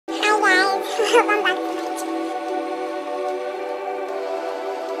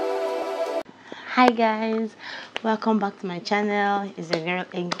Hi guys, welcome back to my channel. It's your girl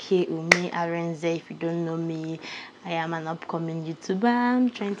NK Ume Arenze. If you don't know me, I am an upcoming YouTuber. I'm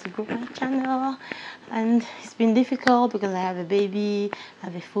trying to grow my channel and it's been difficult because I have a baby, I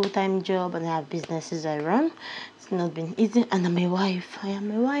have a full-time job, and I have businesses I run. It's not been easy, and I'm a wife. I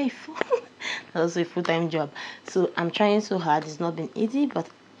am a wife. That's also a full-time job. So I'm trying so hard. It's not been easy, but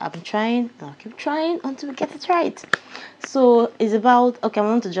I'm trying and I'll keep trying until we get it right. So it's about, okay, I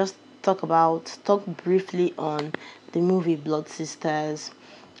want to just talk briefly on the movie Blood Sisters.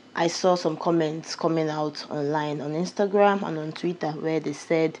 I saw some comments coming out online on Instagram and on Twitter where they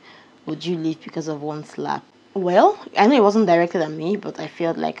said, would you leave because of one slap? Well, I know it wasn't directed at me, but I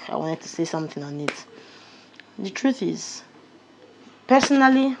felt like I wanted to say something on it. The truth is,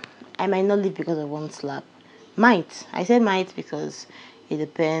 personally, I might not leave because of one slap. Might. I said might because it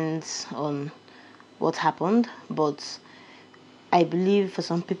depends on what happened, but I believe for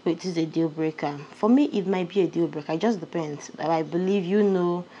some people it is a deal breaker. For me, it might be a deal breaker. It just depends. But I believe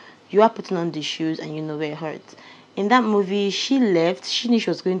you are putting on the shoes and you know where it hurts. In that movie, she left. She knew she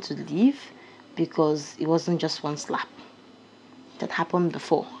was going to leave because it wasn't just one slap that happened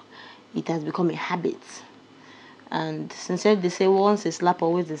before. It has become a habit. And sincerely, they say once a slap,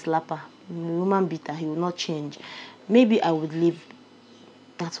 always a slapper. The woman beater, he will not change. Maybe I would leave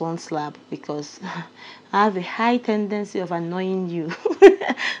that one slap because I have a high tendency of annoying you.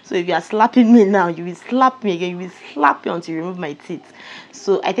 So if you are slapping me now, you will slap me again, you will slap me until you remove my teeth.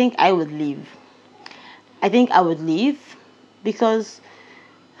 So I think I would leave. I think I would leave because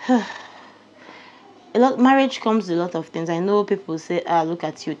marriage comes with a lot of things. I know people say, look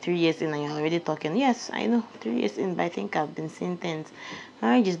at you, 3 years in and you're already talking. Yes, I know, 3 years in, but I think I've been seeing things.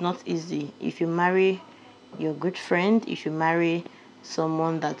 Marriage is not easy. If you marry your good friend, if you marry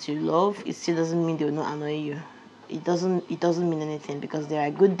someone that you love, it still doesn't mean they will not annoy you. It doesn't mean anything because there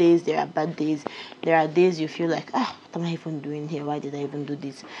are good days, there are bad days. There are days you feel like, what am I even doing here? Why did I even do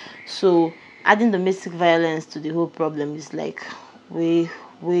this? So adding domestic violence to the whole problem is like way,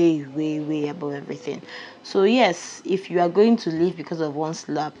 way, way, way above everything. So yes, if you are going to leave because of one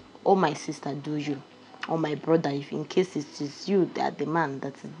slap, oh my sister, do you? Or my brother, if in case it is you that the man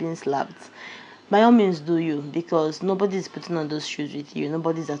that is being slapped, by all means do you, because nobody is putting on those shoes with you,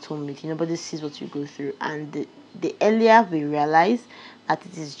 nobody's at home with you, nobody sees what you go through, and the earlier we realize that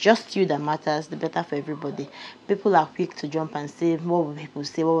it is just you that matters, the better for everybody. People are quick to jump and say, what will people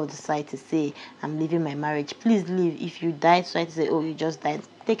say, what will the society say, I'm leaving my marriage. Please leave. If you died, society say, oh, you just died.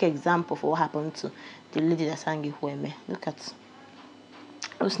 Take example for what happened to the lady that sang Ihueme. Look at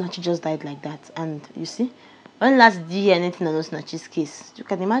Osinachi just died like that. And you see, when last did you hear anything on Osinachi's case? You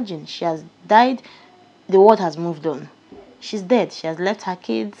can imagine. She has died. The world has moved on. She's dead. She has left her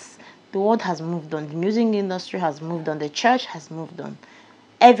kids. The world has moved on. The music industry has moved on. The church has moved on.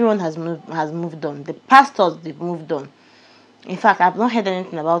 Everyone has moved on. The pastors, they've moved on. In fact, I've not heard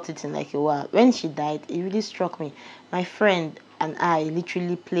anything about it in like a while. When she died, it really struck me. My friend and I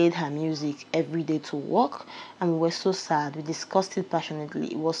literally played her music every day to work, and we were so sad. We discussed it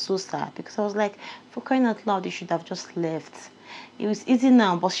passionately. It was so sad because I was like, for crying out loud, you should have just left. It was easy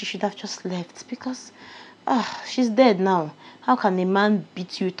now, but she should have just left because she's dead now. How can a man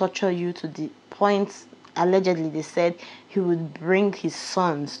beat you, torture you to the point allegedly they said he would bring his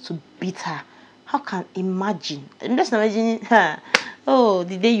sons to beat her? How can imagine? I'm just imagining her. Oh,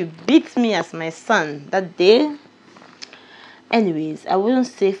 the day you beat me as my son, that day. Anyways, I wouldn't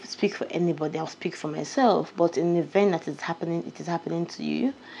say speak for anybody. I'll speak for myself. But in the event that it is happening to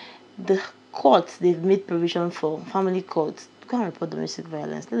you. The courts, they've made provision for family courts. Go and report domestic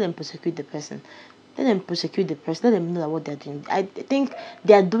violence. Let them prosecute the person. Let them prosecute the person. Let them know that what they're doing. I think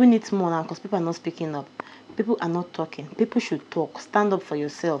they are doing it more now because people are not speaking up. People are not talking. People should talk. Stand up for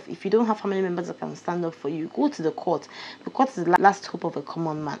yourself. If you don't have family members that can stand up for you, go to the court. The court is the last hope of a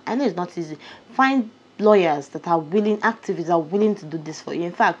common man. I know it's not easy. Find lawyers that are willing, activists that are willing to do this for you.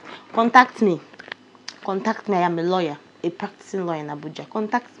 In fact, contact me. Contact me. I am a lawyer, a practicing lawyer in Abuja.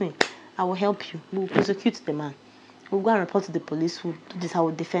 Contact me. I will help you. We will prosecute the man. We'll go and report to the police. We'll do this. I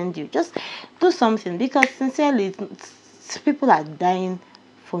will defend you. Just do something because sincerely, people are dying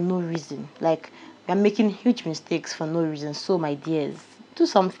for no reason. Like, we are making huge mistakes for no reason. So, my dears, do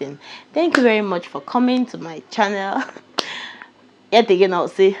something. Thank you very much for coming to my channel. Yet again, I'll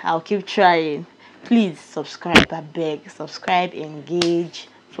say I'll keep trying. Please subscribe, I beg. Subscribe, engage.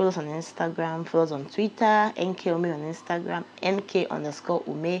 Follow us on Instagram, follow us on Twitter, NK Ume on Instagram,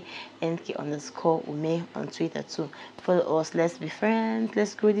 NK_Ume, NK_Ume on Twitter too. Follow us, let's be friends,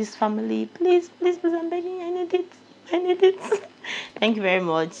 let's grow this family. Please, please, please, I'm begging, I need it. Thank you very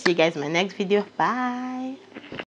much. See you guys in my next video. Bye.